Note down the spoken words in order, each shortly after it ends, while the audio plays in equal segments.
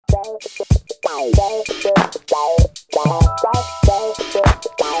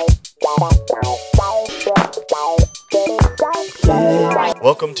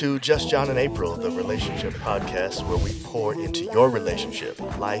Welcome to Just John and April, the relationship podcast where we pour into your relationship,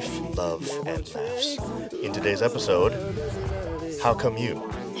 life, love, and laughs. In today's episode, how come you?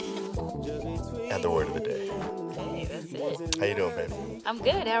 And the word of the day. Hey, that's it. How you doing, babe? I'm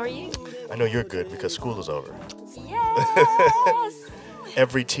good. How are you? I know you're good because school is over. Yes.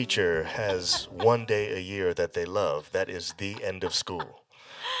 Every teacher has one day a year that they love. That is the end of school.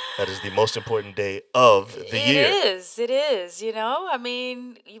 That is the most important day of the year. It is. You know, I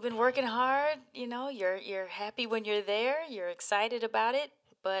mean, you've been working hard. You know, you're happy when you're there. You're excited about it.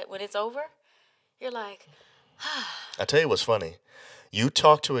 But when it's over, you're like, I tell you what's funny. You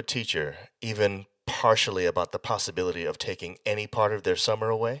talk to a teacher even partially about the possibility of taking any part of their summer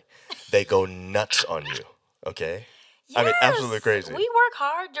away, they go nuts on you. Okay? yes, I mean, absolutely crazy. We work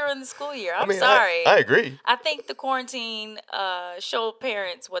hard during the school year. I'm I mean, sorry. I agree. I think the quarantine showed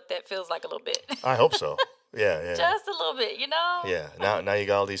parents what that feels like a little bit. I hope so. Yeah. Just a little bit, you know? Yeah. Now you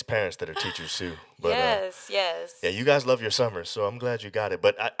got all these parents that are teachers too. But, yes. Yeah, you guys love your summers, so I'm glad you got it.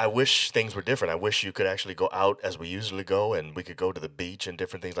 But I wish things were different. I wish you could actually go out as we usually go, and we could go to the beach and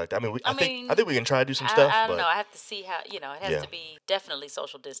different things like that. I think we can try to do some stuff. I but don't know. I have to see how. You know, it has to be definitely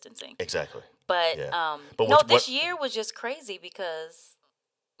social distancing. Exactly. But Yeah. this year was just crazy because,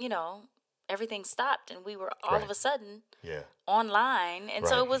 you know, everything stopped and we were all of a sudden online, and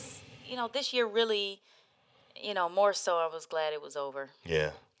so it was, you know, this year really. You know, more so, I was glad it was over.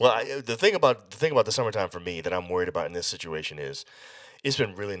 Yeah. Well, the thing about the summertime for me that I'm worried about in this situation is, it's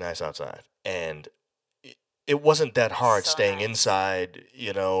been really nice outside, and it wasn't that hard staying inside.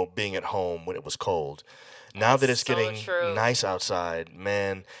 You know, being at home when it was cold. Now that it's getting nice outside,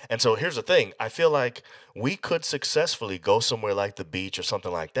 man. And so here's the thing: I feel like we could successfully go somewhere like the beach or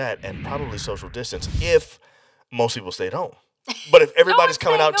something like that, and probably social distance if most people stayed home. But if everybody's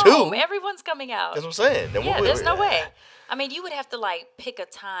coming out too, everyone's coming out. That's what I'm saying. Then there's no way. I mean, you would have to like pick a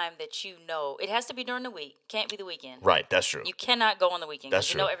time that you know. It has to be during the week. Can't be the weekend. Right. That's true. You cannot go on the weekend. That's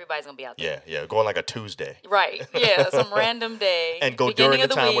true. true. You know everybody's gonna be out there. Yeah. Go on like a Tuesday. Right. Yeah. Some random day. And go during the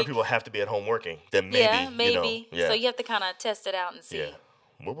time when people have to be at home working. Then maybe. Yeah. Maybe. You know, So you have to kind of test it out and see. Yeah.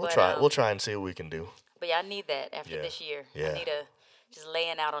 We'll try. We'll try and see what we can do. But yeah, I need that after this year. Yeah. I need just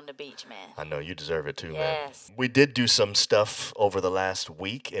laying out on the beach, man. I know you deserve it too, yes. man. We did do some stuff over the last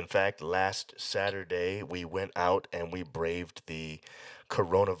week. In fact, last Saturday we went out and we braved the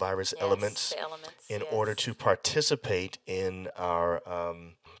coronavirus elements in order to participate in our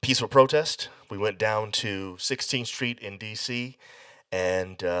peaceful protest. We went down to 16th Street in D.C.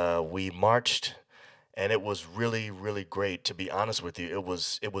 and we marched. And it was really, really great. To be honest with you, it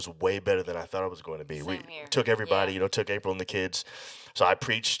was way better than I thought it was going to be. We took everybody, took April and the kids. So I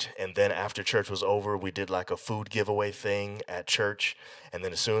preached, and then after church was over, we did like a food giveaway thing at church. And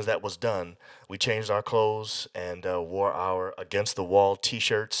then as soon as that was done, we changed our clothes and wore our Against the Wall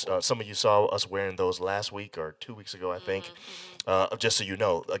T-shirts. Some of you saw us wearing those last week or 2 weeks ago, I think. Just so you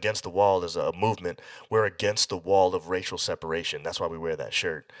know, Against the Wall is a movement. We're against the wall of racial separation. That's why we wear that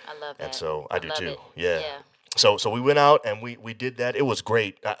shirt. I love that. And so I do too. It. Yeah. So we went out and we did that. It was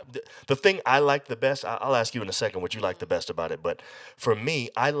great. The thing I liked the best, I'll ask you in a second what you liked the best about it. But for me,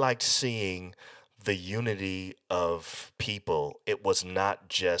 I liked seeing the unity of people. It was not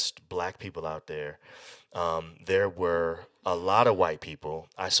just black people out there. There were a lot of white people.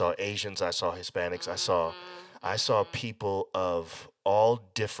 I saw Asians. I saw Hispanics. I saw people of all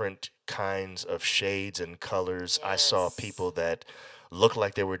different kinds of shades and colors. I saw people that looked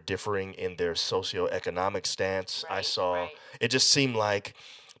like they were differing in their socioeconomic stance. It just seemed like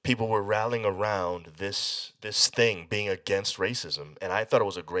people were rallying around this thing, being against racism. And I thought it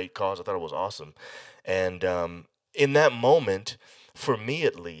was a great cause. I thought it was awesome. And in that moment, for me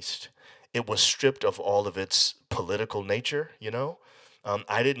at least, it was stripped of all of its political nature, you know?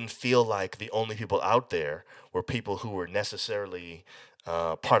 I didn't feel like the only people out there were people who were necessarily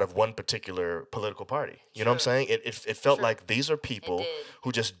part of one particular political party. You know what I'm saying? It felt like these are people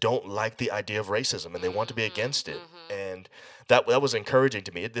who just don't like the idea of racism and they want to be against it. And that was encouraging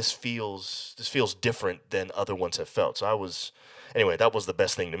to me. This feels different than other ones have felt. So that was the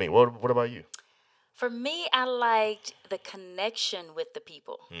best thing to me. What about you? For me, I liked the connection with the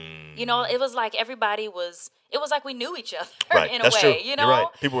people. You know, it was like it was like we knew each other in a That's way. True. You know, You're right.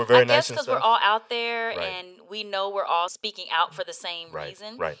 People were very I nice guess because we're all out there and we know we're all speaking out for the same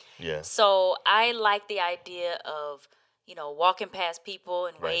reason. Right. Yeah. So I like the idea of, walking past people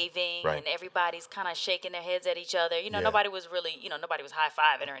and Right. waving, Right. and everybody's kind of shaking their heads at each other. Yeah. Nobody was really, nobody was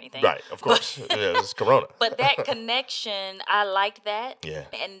high-fiving or anything. Right, of course. Yeah, it's Corona. But that connection, I liked that. Yeah.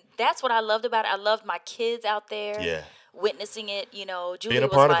 And that's what I loved about it. I loved my kids out there. Yeah. Witnessing it. Julie Being a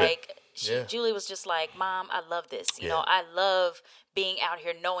was part of it. like, Yeah. Julie was just like, Mom, I love this. Yeah. I love being out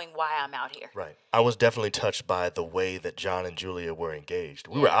here, knowing why I'm out here. Right. I was definitely touched by the way that John and Julia were engaged.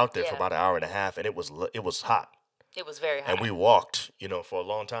 We were out there for about an hour and a half, and it was hot. It was very hot. And we walked, for a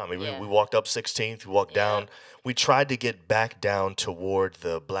long time. We walked up 16th, we walked down. We tried to get back down toward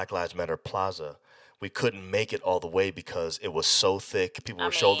the Black Lives Matter Plaza. We couldn't make it all the way because it was so thick. People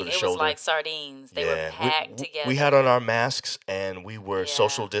were shoulder to shoulder. It was like sardines. They were packed together. We had on our masks, and we were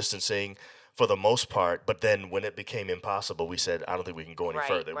social distancing for the most part, but then when it became impossible, we said, I don't think we can go any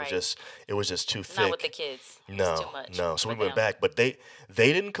further. It was just too thick. Not with the kids. No, too much so we went back, but they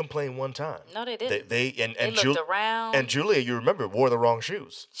didn't complain one time. No, they didn't. They looked around. And Julia, you remember, wore the wrong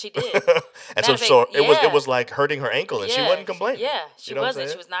shoes. She did. And so it was like hurting her ankle, and she wasn't complaining. Yeah, she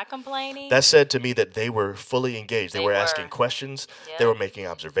wasn't. She was not complaining. That said to me that they were fully engaged. They were asking questions. Yeah. They were making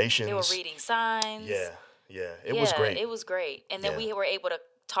observations. They were reading signs. Yeah. It was great. It was great. And then we were able to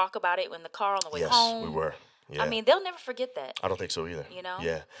talk about it in the car on the way home. Yes, we were. Yeah. I mean, they'll never forget that. I don't think so either.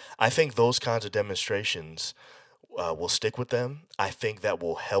 Yeah. I think those kinds of demonstrations will stick with them. I think that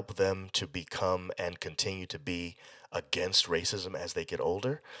will help them to become and continue to be against racism as they get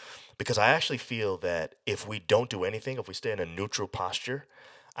older. Because I actually feel that if we don't do anything, if we stay in a neutral posture,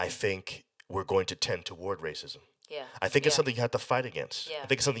 I think we're going to tend toward racism. Yeah. I think it's something you have to fight against. I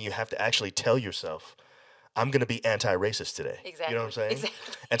think it's something you have to actually tell yourself, I'm going to be anti-racist today. Exactly. You know what I'm saying?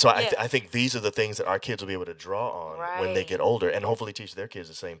 Exactly. And so I think these are the things that our kids will be able to draw on when they get older, and hopefully teach their kids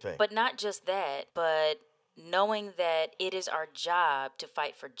the same thing. But not just that, but knowing that it is our job to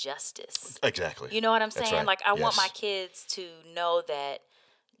fight for justice. Exactly. You know what I'm saying? That's right. Like, I want my kids to know that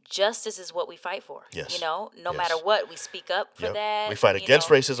justice is what we fight for. Yes. No matter what, we speak up for that. We fight against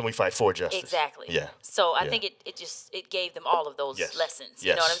racism, we fight for justice. Exactly. Yeah. So I think it gave them all of those lessons. You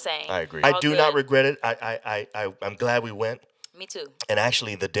know what I'm saying? I agree. I do not regret it. I'm glad we went. Me too. And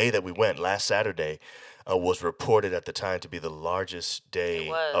actually, the day that we went, last Saturday, was reported at the time to be the largest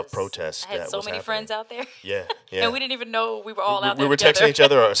day of protest. I had so many friends out there. Yeah. And we didn't even know we were all out there. We were together. texting each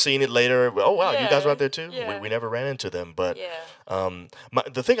other or seeing it later. Oh, wow, you guys were out there too? Yeah. We never ran into them. But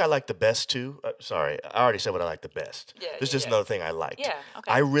the thing I like the best too, sorry, I already said what I like the best. This is just another thing I liked. Yeah, okay.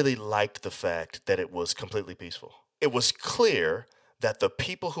 I really liked the fact that it was completely peaceful. It was clear that the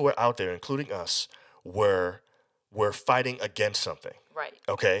people who were out there, including us, were fighting against something. Right.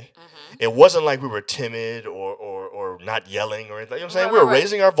 Okay? Mm-hmm. It wasn't like we were timid or not yelling or anything. You know what I'm saying? We were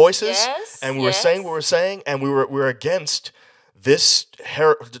raising our voices and we were saying what we were saying, and we were against this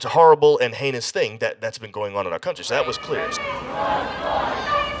horrible and heinous thing that's been going on in our country. So that was clear.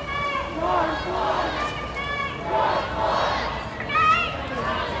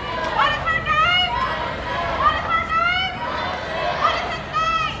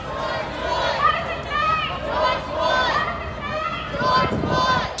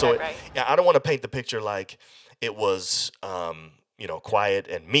 So I don't want to paint the picture like it was, quiet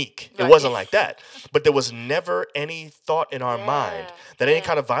and meek. It wasn't like that. But there was never any thought in our mind that any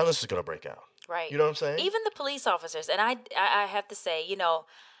kind of violence was going to break out. Right. You know what I'm saying? Even the police officers, and I have to say,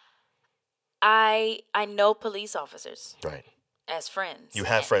 I know police officers. Right. As friends. You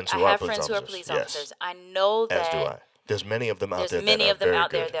have friends who are police officers. I have friends who are police officers. I know that. As do I. There's many of them out there. There's many of them out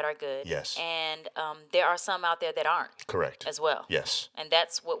there that are good. Yes. And there are some out there that aren't. Correct. As well. Yes. And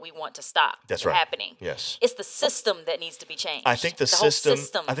that's what we want to stop. That's right. Happening. Yes. It's the system that needs to be changed. I think the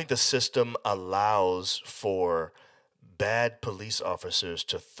system. I think the system allows for bad police officers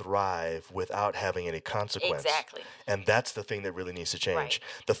to thrive without having any consequence. Exactly. And that's the thing that really needs to change. Right.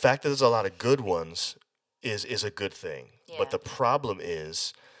 The fact that there's a lot of good ones is a good thing. Yeah. But the problem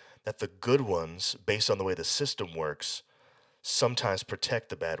is that the good ones, based on the way the system works, sometimes protect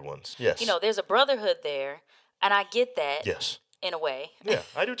the bad ones. Yes. There's a brotherhood there, and I get that. Yes. In a way. Yeah,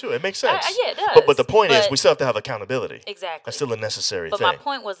 I do too. It makes sense. Yeah, it does. But the point is, we still have to have accountability. Exactly. That's still a necessary thing. But my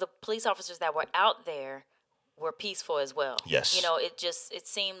point was the police officers that were out there were peaceful as well. Yes. It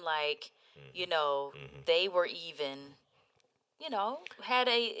seemed like, they were even, had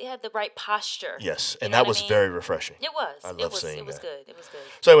the right posture. Yes, and that was very refreshing. It was. I love seeing that. It was good. It was good.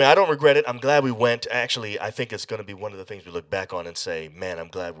 So anyway, I don't regret it. I'm glad we went. Actually, I think it's going to be one of the things we look back on and say, man, I'm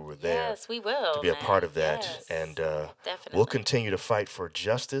glad we were there. Yes, we will. To be a part of that. Yes, and definitely. We'll continue to fight for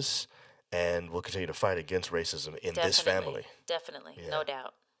justice, and we'll continue to fight against racism in this family. Definitely, no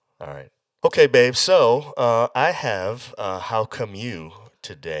doubt. All right. Okay, babe. So I have How Come You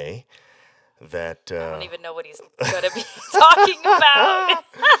today. that... I don't even know what he's going to be talking about.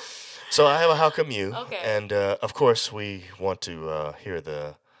 So I have a How Come You. Okay. And, of course, we want to hear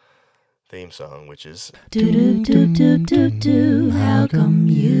the theme song, which is... How Come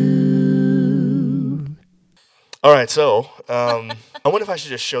You. All right, so I wonder if I should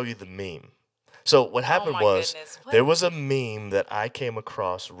just show you the meme. So what happened was there was a meme that I came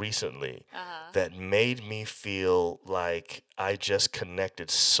across recently that made me feel like I just connected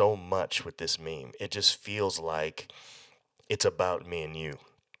so much with this meme. It just feels like it's about me and you.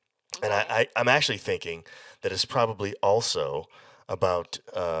 And I'm actually thinking that it's probably also about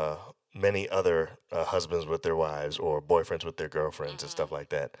many other husbands with their wives or boyfriends with their girlfriends and stuff like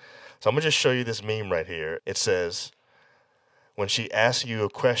that. So I'm going to just show you this meme right here. It says... when she asks you a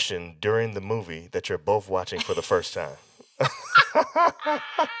question during the movie that you're both watching for the first time.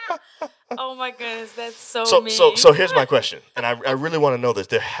 Oh my goodness, that's so mean. So here's my question, and I really want to know this.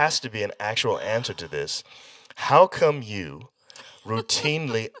 There has to be an actual answer to this. How come you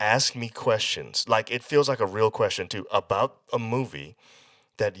routinely ask me questions, like it feels like a real question too, about a movie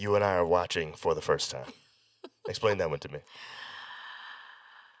that you and I are watching for the first time? Explain that one to me.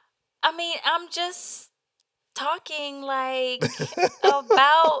 I mean, I'm just... talking like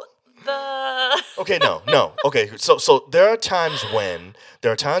about the Okay, no. Okay, so there are times when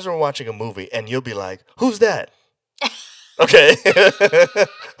we're watching a movie and you'll be like, "Who's that?" Okay.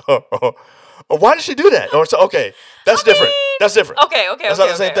 or why did she do that? Or so okay, that's different. That's different. Okay. That's not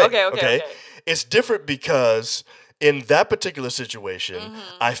the same thing. Okay. It's different because in that particular situation,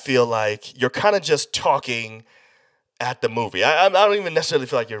 I feel like you're kind of just talking at the movie. I don't even necessarily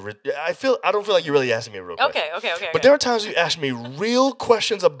feel like I don't feel like you're really asking me a real question. Okay. But there are times you ask me real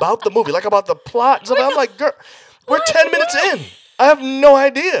questions about the movie, like about the plot and stuff. I'm like, girl, we're 10 minutes in. I have no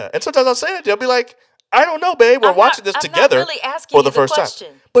idea. And sometimes I'll say that to you. I'll be like, I don't know, babe. We're watching this together not really asking for the you first question.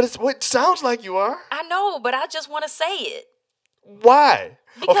 time. But it sounds like you are. I know, but I just want to say it. Why?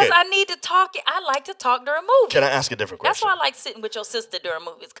 Because I need to talk. I like to talk during movies. Can I ask a different question? That's why I like sitting with your sister during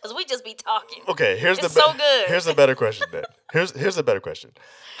movies, because we just be talking. Okay, so good. Here's a better question then. Here's a better question.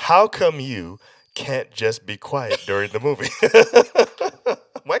 How come you can't just be quiet during the movie?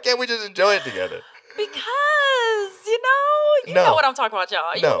 Why can't we just enjoy it together? Because, you know what I'm talking about,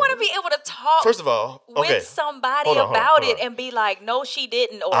 y'all. You want to be able to talk First of all, with somebody about it and be like, no, she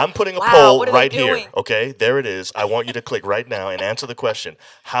didn't. Or, I'm putting a poll right here. Okay, there it is. I want you to click right now and answer the question.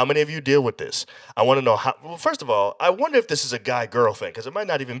 How many of you deal with this? I want to know how. Well, first of all, I wonder if this is a guy-girl thing, because it might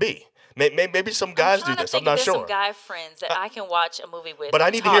not even be. Maybe some guys do this. I'm not sure. There's some guy friends that I can watch a movie with. But I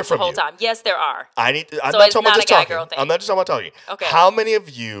need to hear from the whole you. time. Yes, there are. I'm not talking about just talking. I'm not just talking about talking. Okay. How many of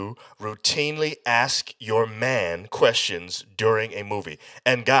you routinely ask your man questions during a movie?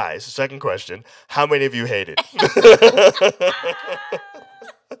 And guys, second question, how many of you hate it?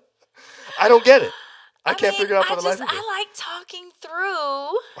 I don't get it. I can't figure it out for the life of me. I like talking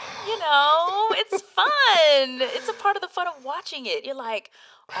through. It's fun. It's a part of the fun of watching it. You're like,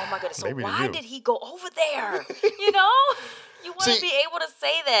 oh my goodness, so why did he go over there? You want to be able to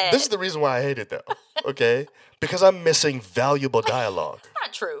say that. This is the reason why I hate it, though, okay? Because I'm missing valuable dialogue. It's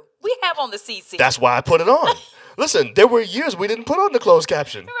not true. We have on the CC. That's why I put it on. Listen, there were years we didn't put on the closed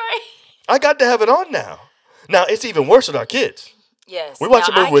caption. Right. I got to have it on now. Now, it's even worse with our kids. Yes. We watch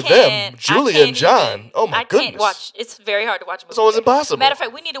a movie with them, Julia and John. Oh my goodness! I can't watch. It's very hard to watch a movie. So it's impossible. Matter of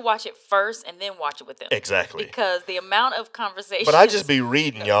fact, we need to watch it first and then watch it with them. Exactly. Because the amount of conversation. But I just be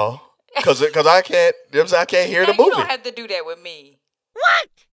reading, y'all, because I can't. I can't hear the movie. You don't have to do that with me.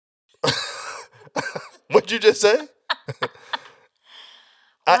 What? What'd you just say?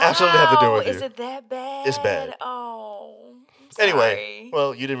 I absolutely have to do it with you. Is it that bad? It's bad. Oh. Anyway,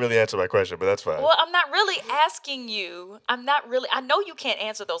 well, you didn't really answer my question, but that's fine. Well, I'm not really asking you. I know you can't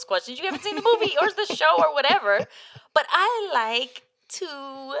answer those questions. You haven't seen the movie or the show or whatever. But I like to,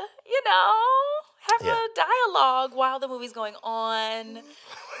 have a dialogue while the movie's going on. To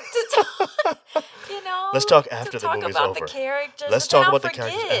talk, Let's talk after the movie's over. Talk about the characters. Let's talk about the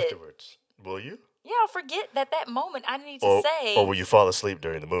characters afterwards. Will you? Yeah, I'll forget that moment I need to say. Or will you fall asleep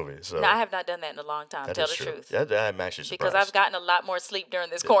during the movie? So. No, I have not done that in a long time, tell the truth. I'm actually surprised. Because I've gotten a lot more sleep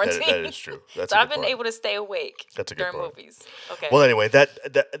during this quarantine. That is true. So I've been able to stay awake during point. movies. Okay. Well, anyway,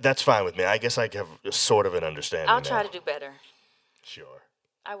 that's fine with me. I guess I have sort of an understanding I'll try to do better. Sure.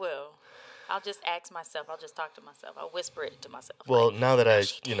 I will. I'll just ask myself. I'll just talk to myself. I'll whisper it to myself. Well, now that I,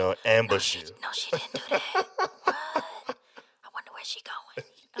 ambush you. No, she didn't do that. What? I wonder where she going.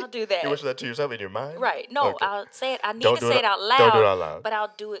 I'll do that. You whisper that to yourself in your mind? Right. No, okay. I'll say it. I need to say it out loud. Don't do it out loud. But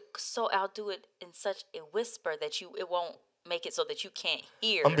I'll do it in such a whisper that it won't make it so that you can't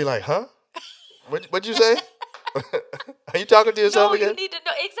hear. I'm gonna be like, huh? What'd you say? Are you talking to yourself again? You need to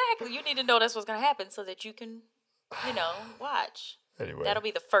know exactly. You need to know that's what's gonna happen so that you can, watch. Anyway, that'll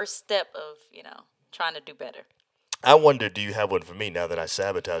be the first step of trying to do better. I wonder, do you have one for me now that I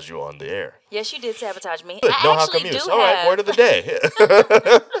sabotaged you on the air? Yes, you did sabotage me. Good. No, how come you? All right, word of the day.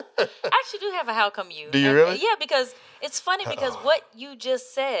 I actually do have a how come you. Do you really? Yeah, because it's funny because what you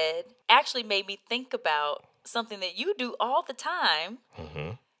just said actually made me think about something that you do all the time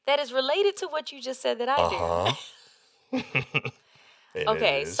that is related to what you just said that I do.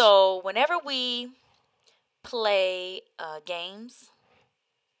 Okay, so whenever we play games.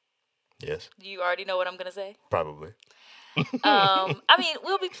 Yes. You already know what I'm going to say? Probably.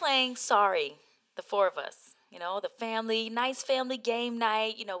 We'll be playing Sorry, the four of us. The family, nice family game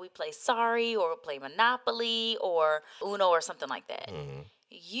night. We play Sorry or we'll play Monopoly or Uno or something like that. Mm-hmm.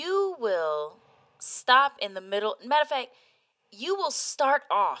 You will stop in the middle. Matter of fact, you will start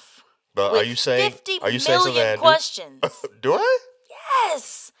off with are you saying 50 million questions. Do I?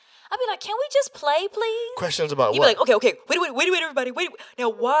 Yes. I'll be like, can we just play, please? Questions about You'd what? Be like, okay, wait, everybody, wait. Now,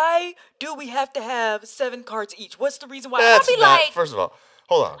 why do we have to have 7 cards each? What's the reason why? That's not, first of all,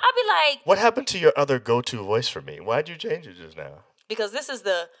 hold on. I'll be like, what happened to your other go-to voice for me? Why'd you change it just now? Because this is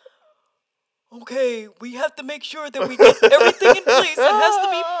okay, we have to make sure that we get everything in place.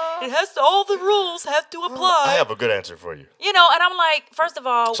 All the rules have to apply. I have a good answer for you. And I'm like, first of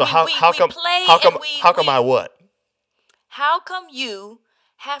all, so how come I what? How come you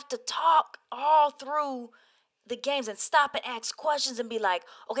have to talk all through the games and stop and ask questions and be like,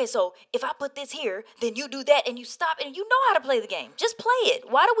 okay, so if I put this here, then you do that and you stop and you know how to play the game. Just play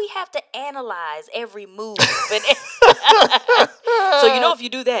it. Why do we have to analyze every move? So if you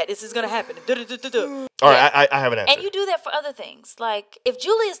do that, this is going to happen. All right, I have an answer. And you do that for other things. Like if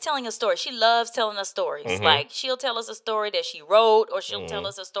Julie is telling a story, she loves telling us stories. Mm-hmm. Like she'll tell us a story that she wrote or she'll tell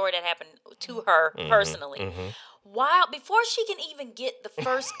us a story that happened to her personally. Mm-hmm. Before she can even get the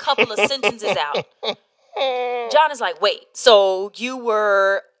first couple of sentences out, John is like, wait, so you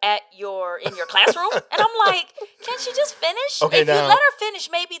were in your classroom? And I'm like, can she just finish? Okay, if you let her finish,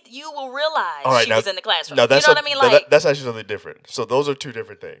 maybe you will realize she was in the classroom. No, that's you know what I mean? That's actually something different. So those are two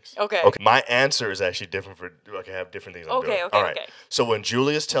different things. Okay. My answer is actually different I have different things I'm doing. All right. Okay. So when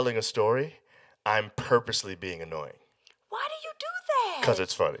Julia's telling a story, I'm purposely being annoying. Why do you do that? Because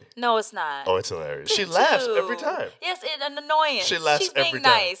it's funny. No, it's not. Oh, it's hilarious. She laughs every time. Yes, it's an annoyance. She laughs she's every being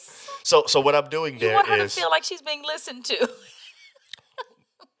time. Nice. So what I'm doing there is... You want her to feel like she's being listened to.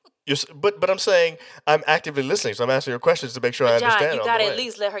 But I'm saying I'm actively listening, so I'm asking her questions to make sure I understand. You got to at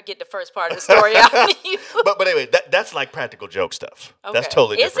least let her get the first part of the story out of you. But anyway, that's like practical joke stuff. Okay. That's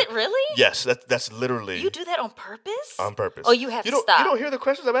totally different. Is it really? Yes, that's literally... You do that on purpose? On purpose. Oh, you have to stop. You don't hear the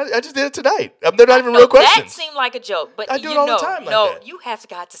questions I'm asking? I just did it tonight. They're not even real questions. That seemed like a joke, but I do it all the time like that. You have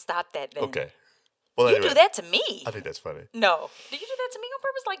got to stop that then. Okay. Well, anyway, you do that to me. I think that's funny. No. Do you do that to me on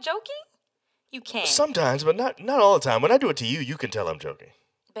purpose, like joking? You can't. Sometimes, but not all the time. When I do it to you, you can tell I'm joking.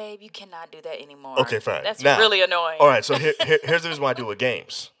 Babe, you cannot do that anymore. Okay, fine. That's really annoying. All right, so here's the reason why I do it with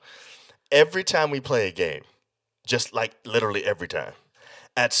games. Every time we play a game, just like literally every time,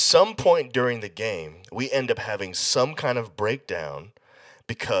 at some point during the game, we end up having some kind of breakdown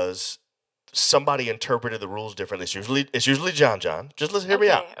because somebody interpreted the rules differently. It's usually John. Just hear me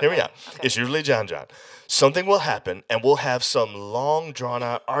out. Hear me out. Okay. It's usually John. Something will happen, and we'll have some long,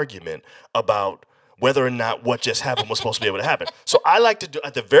 drawn-out argument about whether or not what just happened was supposed to be able to happen. So I like to do,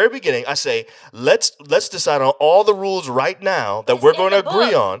 at the very beginning, I say, let's decide on all the rules right now that we're going to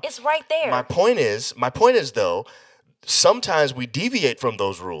agree on. It's right there. My point is though, sometimes we deviate from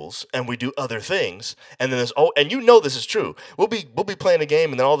those rules and we do other things, and then and this is true. We'll be playing a game,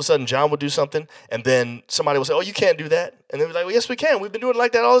 and then all of a sudden John will do something, and then somebody will say, "Oh, you can't do that," and then we're like, "Well, yes, we can. We've been doing it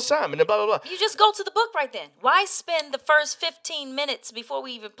like that all this time," and then blah blah blah. You just go to the book right then. Why spend the first 15 minutes before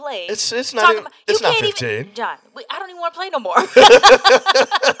we even play? It's not even, it's not 15. John, I don't even want to play no more. By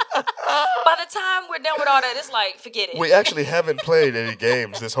the time we're done with all that, it's like, forget it. We actually haven't played any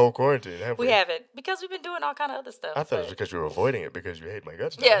games this whole quarantine, have we? We haven't, because we've been doing all kind of other stuff. I thought it was because you were avoiding it because you hate my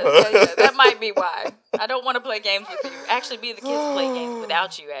guts now. Yeah, that might be why. I don't want to play games with you. Actually, me and the kids play games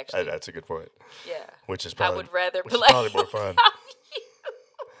without you, actually. That's a good point. Yeah. Which is probably, I would rather play probably more fun.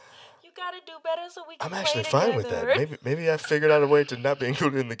 You got to do better so we can I'm play actually together. fine with that. Maybe I figured out a way to not be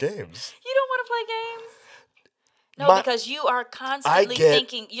included in the games. You don't want to play games? No, because you are constantly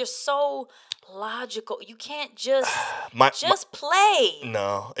thinking. You're so logical. You can't just play.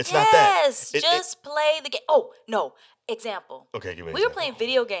 No, it's not that. Yes, just play the game. Oh, no. Example. Okay, give me an We were playing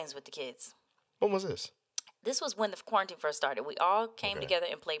video games with the kids. When was this? This was when the quarantine first started. We all came together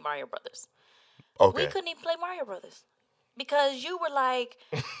and played Mario Brothers. Okay. We couldn't even play Mario Brothers because you were like,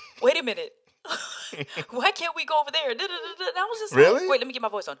 wait a minute. Why can't we go over there? And I was just really? like, wait, let me get my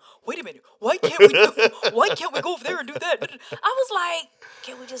voice on. Wait a minute. Why can't we go over there and do that? I was like,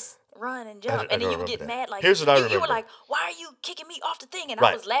 can we just run and jump? And then you would get mad. Like, here's what I remember. You were like, why are you kicking me off the thing? And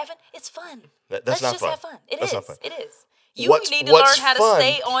I was laughing. It's fun. That's not fun. Let's just have fun. That's not fun. It is. You need to learn how to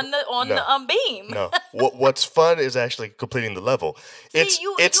stay on the beam. No. What's fun is actually completing the level.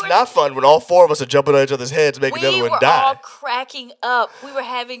 It's not fun when all four of us are jumping on each other's heads, making everyone die. We were all cracking up. We were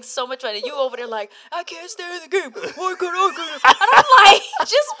having so much fun. And you over there like, I can't stay in the game. Why can't I? And I'm like,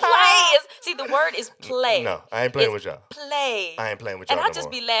 just play. See, the word is play. No, I ain't playing with y'all. Play. I ain't playing with y'all. And I'll just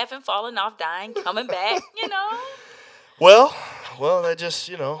be laughing, falling off, dying, coming back, Well, that just,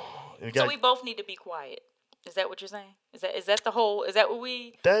 So we both need to be quiet. Is that what you're saying? Is that the whole? Is that what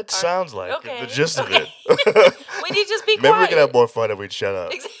we? That sounds like the gist of it. We need to just be quiet. Maybe we can have more fun if we shut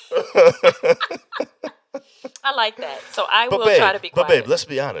up. I like that. So I will try to be quiet. But babe, let's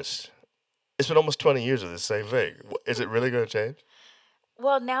be honest. It's been almost 20 years of the same thing. Is it really going to change?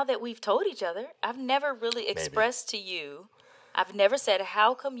 Well, now that we've told each other, I've never really expressed to you. I've never said,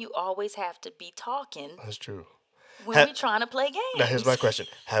 how come you always have to be talking? That's true. When we're trying to play games. Now, here's my question.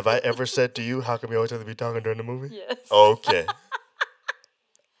 Have I ever said to you, how come you always have to be talking during the movie? Yes. Okay.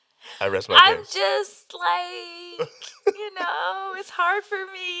 I rest my case. I'm just like, it's hard for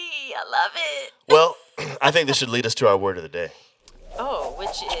me. I love it. Well, I think this should lead us to our word of the day. Oh, which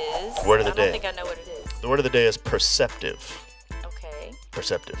is? Word of the day. I don't think I know what it is. The word of the day is perceptive. Okay.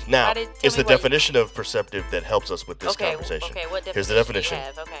 Perceptive. Now, it's the definition of perceptive that helps us with this conversation. Okay, what definition Here's the definition. do you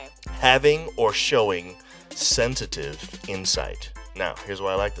have? Okay. Having or showing sensitive insight. Now, here's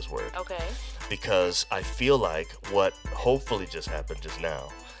why I like this word. Okay. Because I feel like what hopefully just happened just now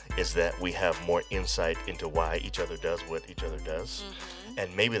is that we have more insight into why each other does what each other does. Mm-hmm.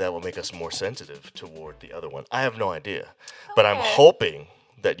 And maybe that will make us more sensitive toward the other one. I have no idea. Okay. But I'm hoping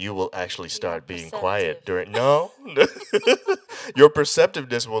that you will actually start being quiet during... No. Your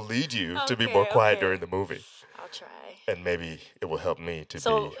perceptiveness will lead you to be more quiet during the movie. I'll try. And maybe it will help me to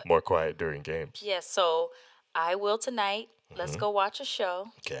be more quiet during games. Yes, so I will tonight. Let's go watch a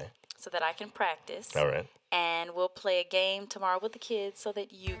show. Okay. So that I can practice. All right. And we'll play a game tomorrow with the kids so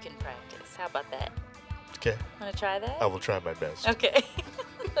that you can practice. How about that? Okay. Want to try that? I will try my best. Okay.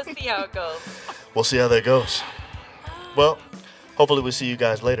 Let's see how it goes. We'll see how that goes. Well, hopefully we'll see you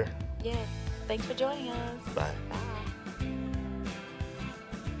guys later. Yeah. Thanks for joining us. Bye. Bye.